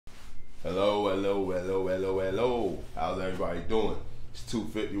Hello, hello, hello, hello, hello. How's everybody doing? It's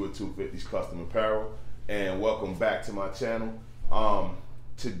 250 with 250's Custom Apparel, and welcome back to my channel.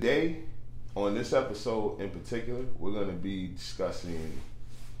 Today, on this episode in particular, we're going to be discussing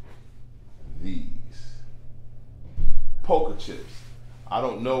these poker chips. I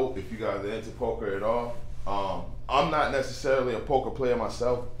don't know if you guys are into poker at all. I'm not necessarily a poker player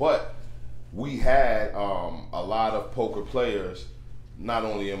myself, but we had a lot of poker players, not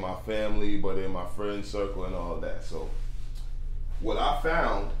only in my family, but in my friend circle and all that. So what I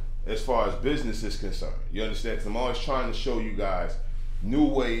found as far as business is concerned, you understand, because I'm always trying to show you guys new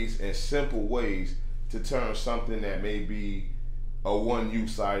ways and simple ways to turn something that may be a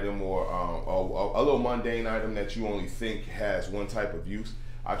one-use item or a little mundane item that you only think has one type of use.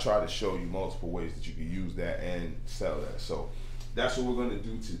 I try to show you multiple ways that you can use that and sell that. So that's what we're going to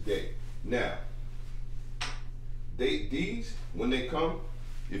do today. Now, these, when they come,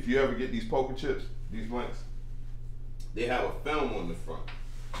 if you ever get these poker chips, these blanks, they have a film on the front.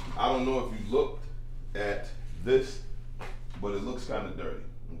 I don't know if you looked at this, but it looks kind of dirty.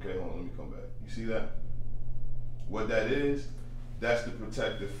 Okay, hold on, let me come back. You see that? What that is, that's the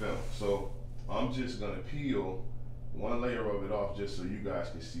protective film. So I'm just gonna peel one layer of it off just so you guys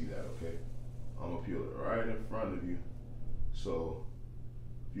can see that, okay? I'm gonna peel it right in front of you. So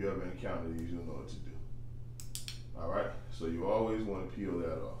if you ever encounter these, you'll know what to do. All right, so you always want to peel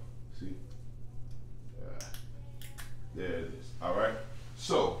that off. See? Yeah. There it is. All right.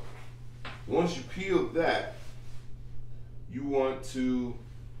 So once you peel that, you want to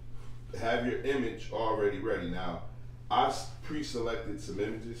have your image already ready. Now, I pre-selected some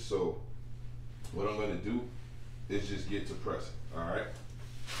images, so what I'm going to do is just get to pressing. All right.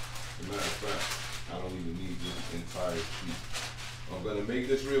 As a matter of fact, I don't even need this entire sheet. I'm going to make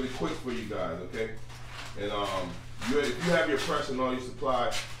this really quick for you guys, okay? And if you have your press and all your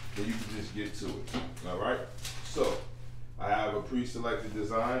supplies, then you can just get to it. All right. So I have a pre-selected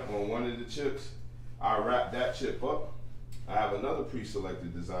design on one of the chips. I wrap that chip up. I have another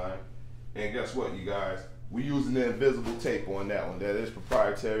pre-selected design, and guess what, you guys? We're using the invisible tape on that one. That is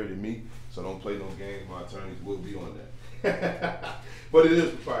proprietary to me, so don't play no games. My attorneys will be on that. But it is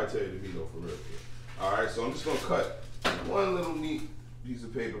proprietary to me, though, for real. All right. So I'm just gonna cut one little neat piece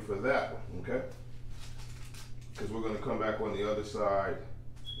of paper for that one, okay? Because we're going to come back on the other side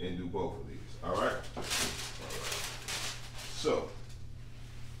and do both of these. All right? All right. So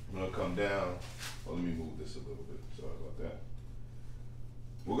I'm going to come down. Oh, let me move this a little bit. Sorry about that.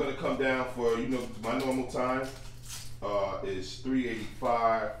 We're going to come down for, you know, my normal time is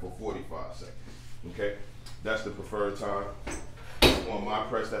 385 for 45 seconds. Okay? That's the preferred time. On my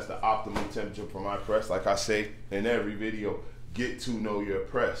press, that's the optimum temperature for my press. Like I say in every video, get to know your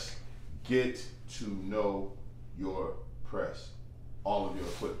press. Get to know your press, all of your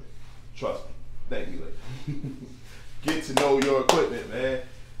equipment. Trust me. Thank you, lady. Get to know your equipment, man.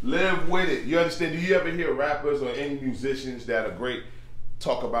 Live with it. You understand? Do you ever hear rappers or any musicians that are great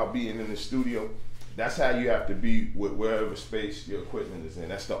talk about being in the studio? That's how you have to be with wherever space your equipment is in.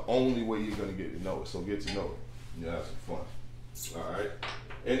 That's the only way you're going to get to know it. So get to know it. You know, have some fun. All right.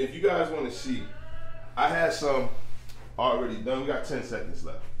 And if you guys want to see, I had some already done. We got 10 seconds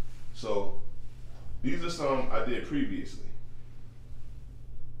left. So these are some I did previously.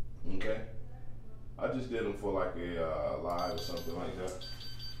 Okay? I just did them for like a live or something like that.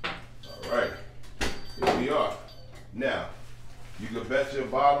 All right. Here we are. Now, you can bet your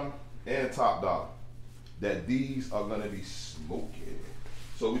bottom and top dollar that these are going to be smoking.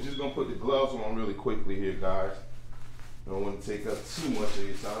 So we're just going to put the gloves on really quickly here, guys. I don't want to take up too much of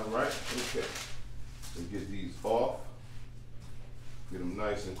your time, right? Okay. So get these off. Get them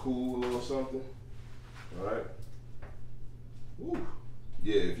nice and cool or something. All right. Woo.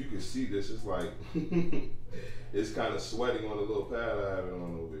 Yeah, if you can see this, it's like it's kind of sweating on the little pad I have it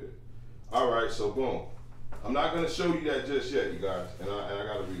on over here. All right, so boom. I'm not gonna show you that just yet, you guys, and I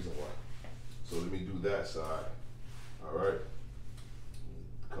got a reason why. So let me do that side. All right.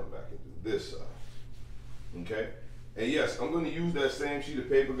 Come back and do this side. Okay. And yes, I'm gonna use that same sheet of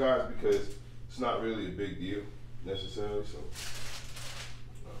paper, guys, because it's not really a big deal necessarily. So.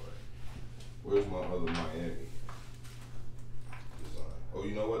 Where's my other Miami design? Oh,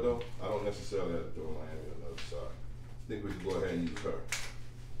 you know what though? I don't necessarily have to throw Miami on the other side. I think we can go ahead and use her.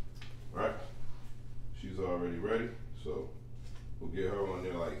 Right? She's already ready, so we'll get her on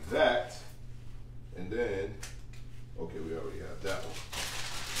there like that. And then, okay, we already have that one.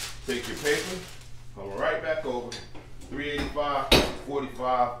 Take your paper, come right back over. 385,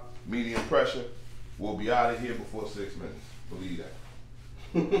 45, medium pressure. We'll be out of here before 6 minutes. Believe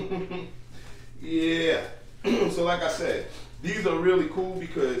that. Yeah. So like I said, these are really cool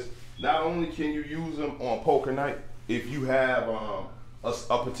because Not only can you use them on poker night, if you have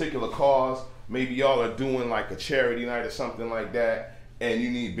a particular cause, maybe y'all are doing like a charity night or something like that, and you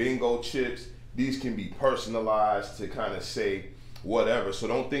need bingo chips, these can be personalized to kind of say whatever. So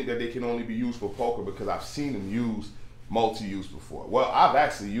don't think that they can only be used for poker, because I've seen them used multi-use before. Well, I've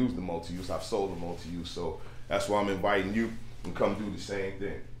actually used the multi-use. I've sold the multi-use, so that's why I'm inviting you and come do the same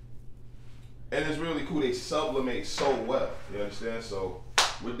thing. And it's really cool. They sublimate so well. You understand? So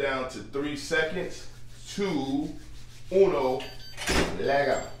we're down to 3 seconds. 2, 1,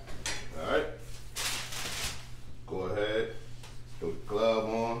 lega. All right. Go ahead. Throw the glove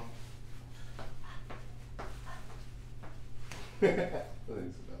on.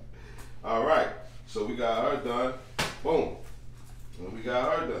 All right, so we got her done. Boom. And we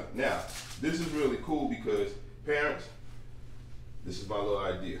got her done. Now, this is really cool because parents, this is my little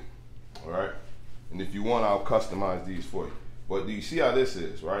idea. All right. And if you want, I'll customize these for you. But do you see how this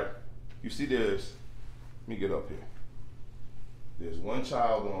is, right? You see there's, let me get up here. There's one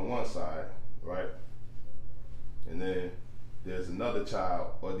child on one side, right? And then there's another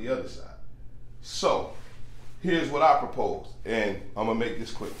child on the other side. So, here's what I propose, and I'm gonna make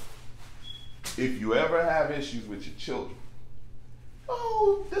this quick. If you ever have issues with your children,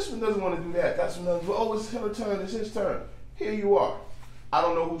 oh, this one doesn't want to do that, that's one doesn't, oh, it's her turn, it's his turn. Here you are. I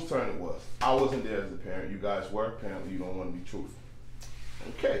don't know whose turn it was. I wasn't there as a parent. You guys were. Apparently you don't want to be truthful.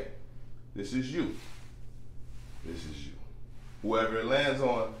 Okay, this is you. This is you. Whoever it lands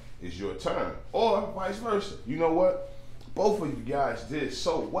on is your turn, or vice versa. You know what? Both of you guys did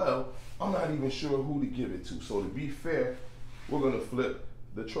so well, I'm not even sure who to give it to. So to be fair, we're gonna flip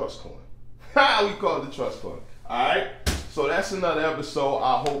the trust coin. We call it the trust coin. All right, so that's another episode.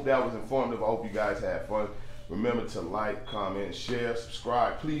 I hope that was informative. I hope you guys had fun. Remember to like, comment, share,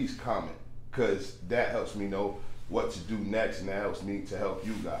 subscribe. Please comment, because that helps me know what to do next, and that helps me to help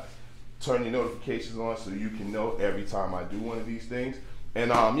you guys. Turn your notifications on so you can know every time I do one of these things. And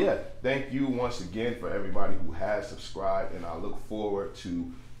yeah, thank you once again for everybody who has subscribed, and I look forward to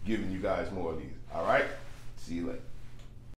giving you guys more of these. All right, see you later.